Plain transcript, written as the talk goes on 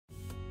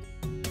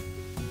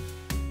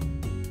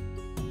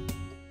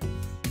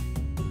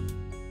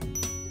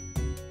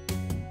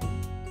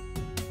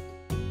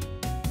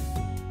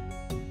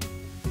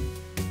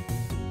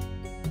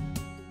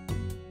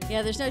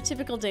Yeah, there's no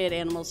typical day at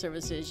Animal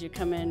Services. You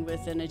come in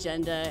with an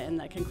agenda and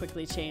that can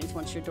quickly change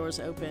once your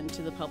doors open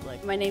to the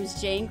public. My name's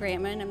Jane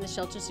Grantman. I'm the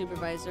shelter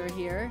supervisor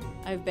here.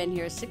 I've been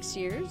here 6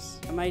 years.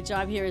 My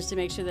job here is to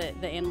make sure that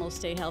the animals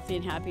stay healthy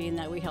and happy and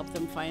that we help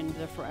them find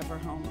their forever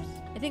homes.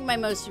 I think my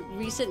most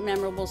recent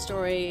memorable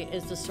story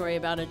is the story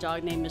about a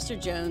dog named Mr.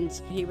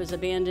 Jones. He was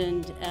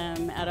abandoned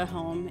at a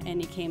home and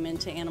he came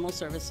into Animal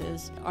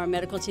Services. Our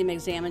medical team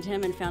examined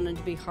him and found him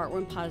to be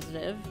heartworm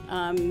positive.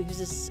 He was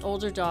this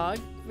older dog,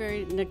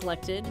 very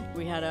neglected.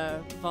 We had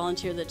a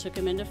volunteer that took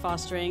him into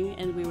fostering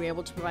and we were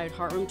able to provide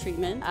heartworm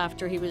treatment.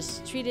 After he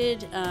was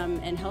treated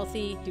and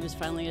healthy, he was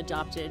finally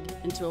adopted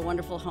into a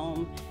wonderful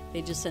home.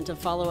 They just sent a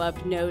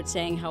follow-up note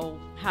saying how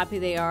happy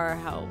they are,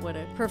 what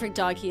a perfect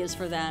dog he is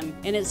for them.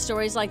 And it's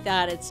stories like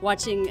that. It's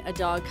watching a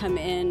dog come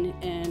in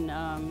and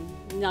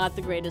not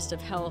the greatest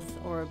of health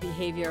or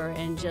behavior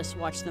and just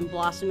watch them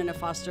blossom in a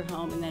foster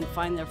home and then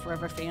find their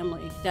forever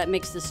family. That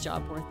makes this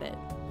job worth it.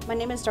 My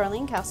name is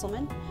Darlene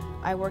Castleman.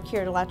 I work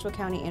here at Alachua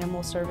County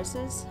Animal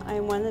Services. I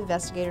am one of the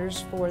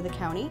investigators for the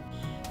county.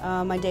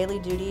 My daily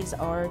duties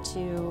are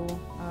to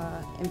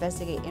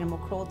investigate animal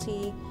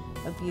cruelty,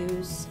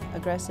 abuse,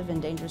 aggressive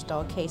and dangerous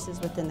dog cases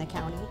within the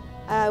county.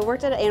 I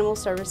worked at Animal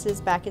Services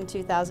back in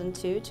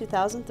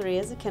 2002-2003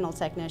 as a kennel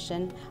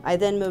technician. I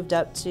then moved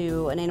up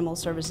to an Animal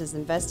Services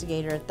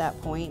investigator at that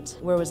point,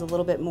 where I was a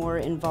little bit more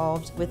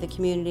involved with the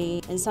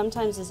community. And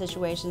sometimes the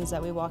situations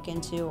that we walk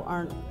into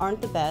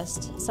aren't the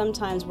best.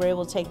 Sometimes we're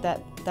able to take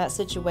that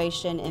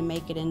situation and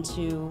make it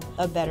into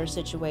a better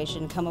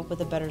situation, come up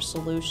with a better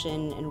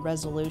solution and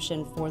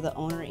resolution for the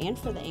owner and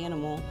for the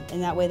animal.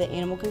 And that way the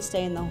animal can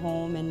stay in the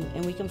home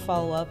and we can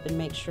follow up and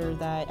make sure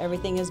that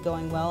everything is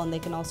going well, and they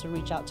can also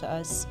reach out to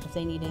us if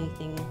they need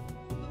anything.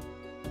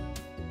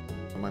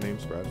 My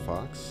name's Brad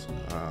Fox.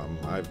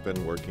 I've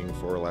been working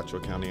for Alachua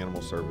County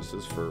Animal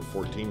Services for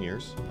 14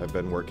 years. I've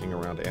been working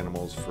around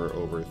animals for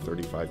over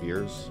 35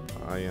 years.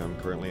 I am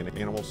currently an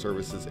Animal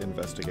Services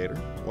investigator.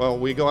 Well,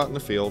 we go out in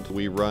the field.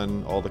 We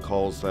run all the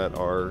calls that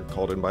are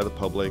called in by the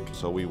public,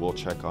 so we will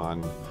check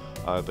on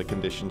the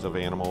conditions of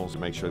animals,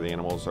 make sure the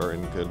animals are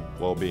in good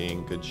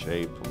well-being, good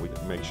shape. We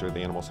make sure the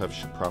animals have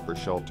proper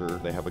shelter,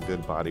 they have a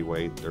good body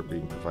weight, they're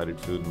being provided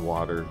food and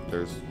water.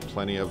 There's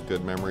plenty of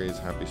good memories,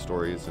 happy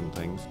stories and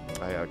things.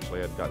 I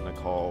actually had gotten a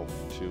call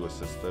to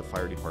assist the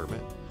fire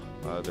department.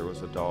 There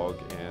was a dog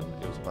and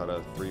it was about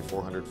a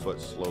 300-400 foot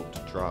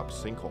sloped drop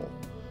sinkhole.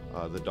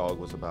 The dog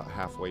was about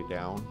halfway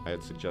down. I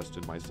had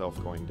suggested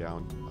myself going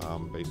down,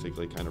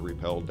 basically kind of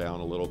rappelled down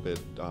a little bit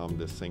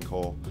this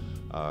sinkhole.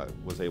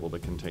 Was able to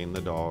contain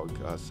the dog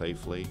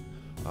safely,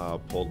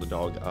 pulled the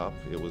dog up.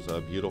 It was a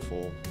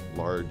beautiful,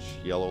 large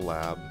yellow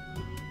lab.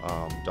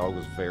 Dog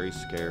was very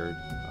scared.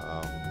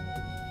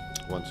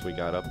 Once we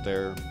got up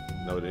there,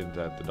 noted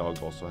that the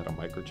dog also had a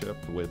microchip.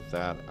 With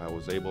that, I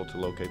was able to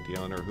locate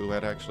the owner, who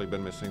had actually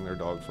been missing their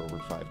dog for over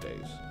 5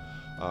 days.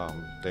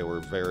 They were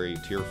very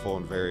tearful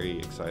and very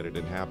excited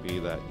and happy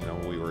that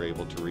we were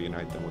able to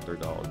reunite them with their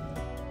dog.